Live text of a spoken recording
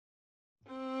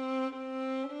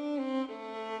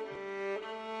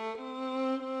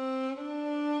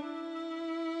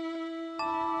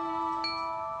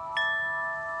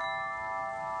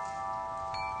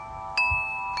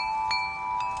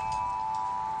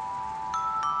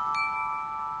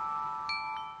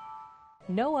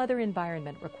No other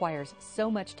environment requires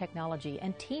so much technology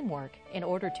and teamwork in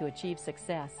order to achieve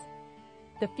success.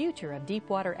 The future of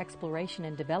deepwater exploration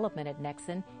and development at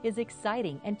Nexen is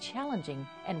exciting and challenging,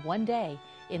 and one day,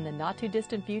 in the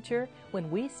not-too-distant future,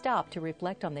 when we stop to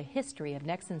reflect on the history of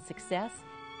Nexen's success,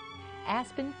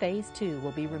 Aspen Phase 2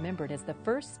 will be remembered as the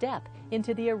first step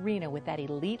into the arena with that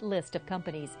elite list of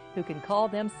companies who can call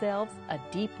themselves a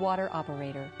deepwater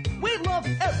operator. We love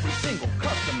every single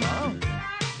customer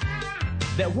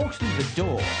that walks through the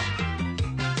door.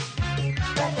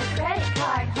 But the credit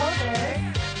card holders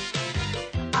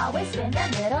always spend a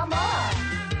little more.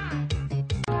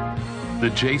 The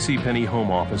JCPenney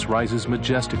home office rises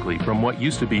majestically from what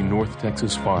used to be North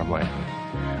Texas farmland.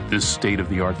 This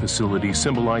state-of-the-art facility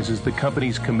symbolizes the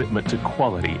company's commitment to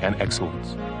quality and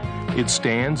excellence. It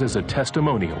stands as a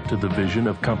testimonial to the vision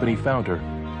of company founder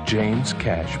James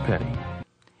Cash Penney.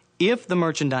 If the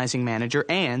merchandising manager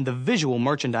and the visual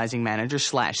merchandising manager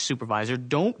 / supervisor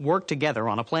don't work together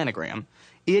on a planogram,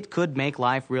 it could make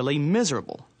life really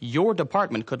miserable. Your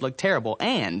department could look terrible,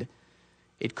 and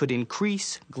it could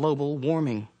increase global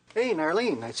warming. Hey,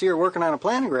 Narlene, I see you're working on a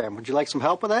planogram. Would you like some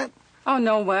help with that? Oh,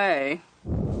 no way.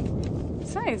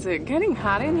 Say, is it getting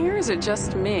hot in here? Is it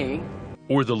just me?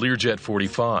 Or the Learjet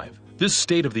 45. This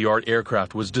state-of-the-art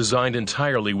aircraft was designed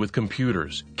entirely with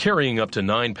computers. Carrying up to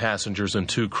 9 passengers and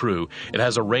 2 crew, it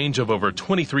has a range of over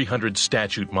 2,300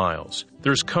 statute miles.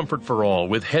 There's comfort for all,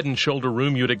 with head and shoulder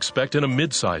room you'd expect in a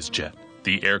mid-sized jet.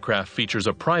 The aircraft features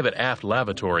a private aft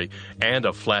lavatory and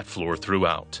a flat floor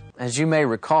throughout. As you may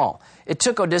recall, it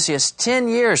took Odysseus 10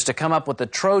 years to come up with the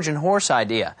Trojan horse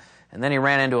idea, and then he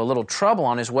ran into a little trouble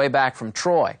on his way back from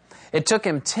Troy. It took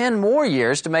him 10 more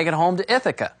years to make it home to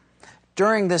Ithaca.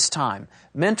 During this time,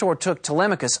 Mentor took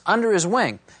Telemachus under his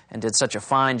wing and did such a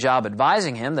fine job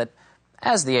advising him that,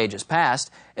 as the ages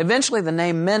passed, eventually the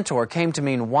name Mentor came to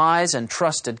mean wise and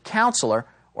trusted counselor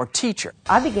or teacher.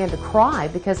 I began to cry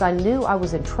because I knew I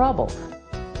was in trouble.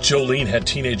 Jolene had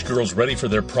teenage girls ready for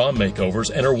their prom makeovers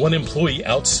and her one employee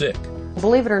out sick.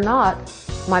 Believe it or not,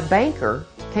 my banker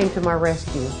came to my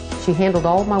rescue. She handled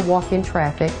all of my walk-in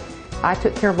traffic. I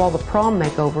took care of all the prom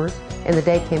makeovers, and the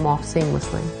day came off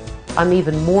seamlessly. I'm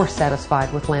even more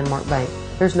satisfied with Landmark Bank.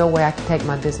 There's no way I could take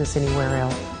my business anywhere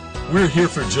else. We're here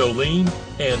for Jolene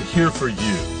and here for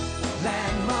you.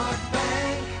 Landmark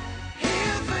Bank,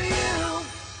 here for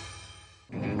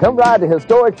you. Come ride the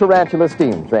historic Tarantula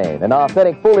Steam Train, an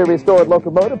authentic, fully restored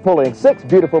locomotive pulling 6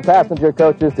 beautiful passenger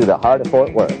coaches through the heart of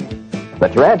Fort Worth. The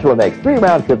Tarantula makes 3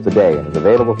 round trips a day and is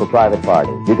available for private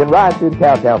parties. You can ride through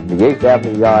Cowtown from the 8th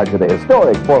Avenue Yard to the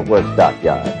historic Fort Worth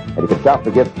Stockyard. And you can shop for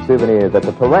gifts and souvenirs at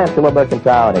the Tarantula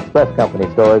Mercantile and Express Company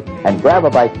stores and grab a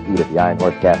bite to eat at the Iron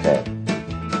Horse Cafe.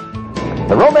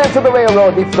 The romance of the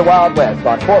railroad meets the Wild West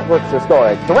on Fort Worth's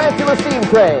historic Tarantula Steam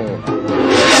Train.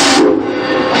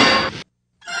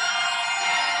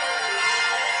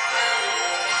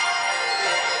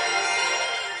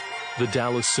 The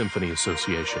Dallas Symphony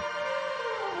Association.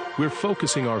 We're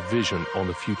focusing our vision on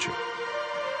the future.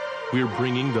 We're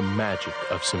bringing the magic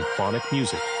of symphonic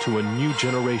music to a new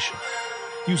generation,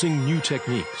 using new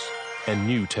techniques and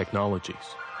new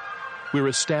technologies. We're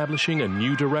establishing a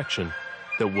new direction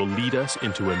that will lead us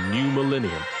into a new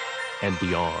millennium and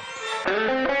beyond.